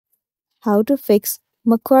How to fix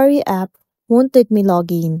Macquarie app won't let me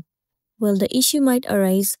log in. Well, the issue might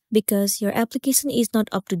arise because your application is not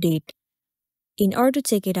up to date. In order to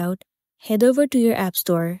check it out, head over to your app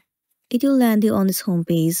store. It will land you on this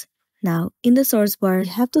homepage. Now, in the source bar,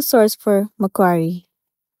 you have to search for Macquarie.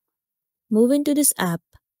 Move into this app.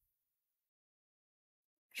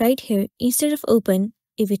 Right here, instead of open,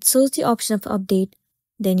 if it shows the option of update,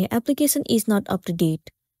 then your application is not up to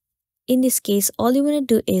date. In this case, all you want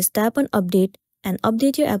to do is tap on update and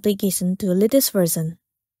update your application to the latest version.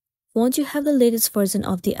 Once you have the latest version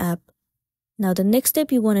of the app, now the next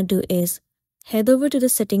step you want to do is head over to the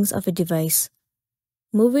settings of a device.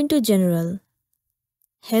 Move into General.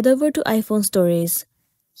 Head over to iPhone Storage.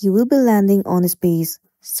 You will be landing on this page.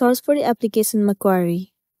 Search for the application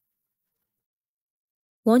Macquarie.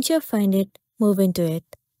 Once you find it, move into it.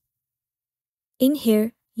 In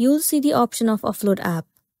here, you will see the option of Offload App.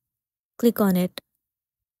 Click on it.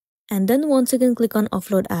 And then once again click on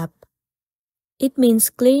Offload App. It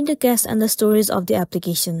means clearing the cache and the storage of the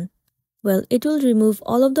application. Well, it will remove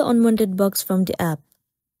all of the unwanted bugs from the app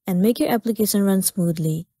and make your application run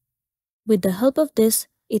smoothly. With the help of this,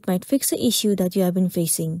 it might fix the issue that you have been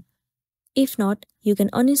facing. If not, you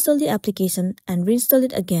can uninstall the application and reinstall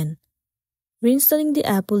it again. Reinstalling the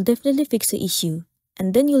app will definitely fix the issue,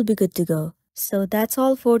 and then you'll be good to go. So that's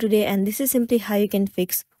all for today, and this is simply how you can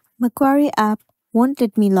fix Macquarie app won't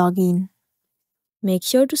let me log in. Make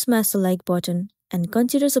sure to smash the like button and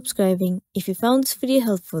consider subscribing if you found this video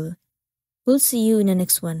helpful. We'll see you in the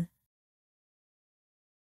next one.